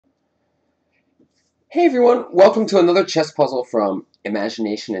Hey everyone, welcome to another chess puzzle from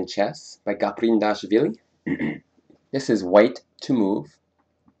Imagination and Chess by Gaprindashvili. This is white to move.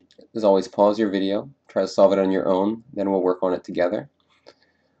 As always, pause your video, try to solve it on your own, then we'll work on it together.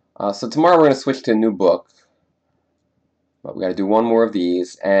 So tomorrow we're going to switch to a new book, but we got to do one more of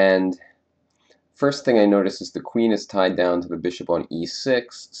these, and first thing I notice is the queen is tied down to the bishop on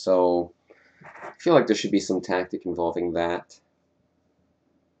e6, so I feel like there should be some tactic involving that.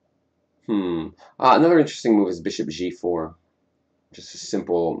 Another interesting move is bishop g4. Just a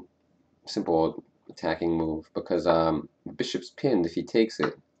simple attacking move because the bishop's pinned if he takes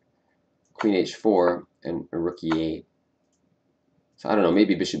it. Queen h4 and a rook e8. So I don't know,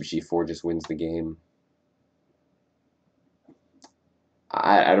 maybe bishop g4 just wins the game.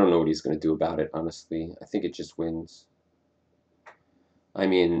 I don't know what he's going to do about it, honestly. I think it just wins. I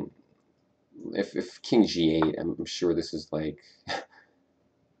mean, if king g8, I'm sure this is like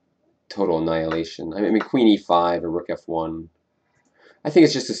total annihilation. I mean, queen e5 or rook f1. I think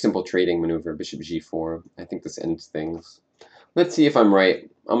it's just a simple trading maneuver, bishop g4. I think this ends things. Let's see if I'm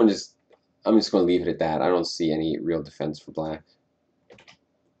right. I'm just going to leave it at that. I don't see any real defense for black.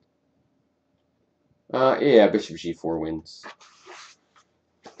 Yeah, bishop g4 wins.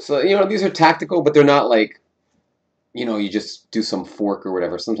 So, these are tactical, but they're not like, you just do some fork or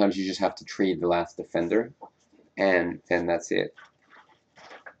whatever. Sometimes you just have to trade the last defender, and then that's it.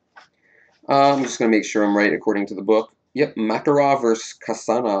 I'm just going to make sure I'm right according to the book. Yep, Makharov versus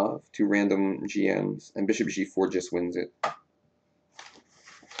Khasanov, two random GMs, and bishop g4 just wins it.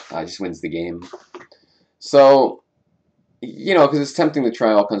 Just wins the game. So, because it's tempting to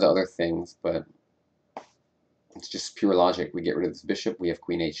try all kinds of other things, but it's just pure logic. We get rid of this bishop. We have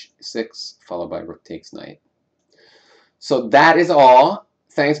queen h6, followed by rook takes knight. So that is all.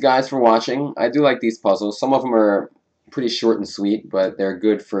 Thanks, guys, for watching. I do like these puzzles. Some of them are pretty short and sweet, but they're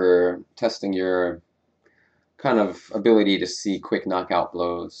good for testing your kind of ability to see quick knockout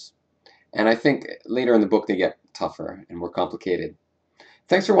blows. And I think later in the book they get tougher and more complicated.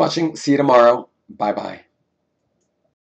 Thanks for watching. See you tomorrow. Bye-bye.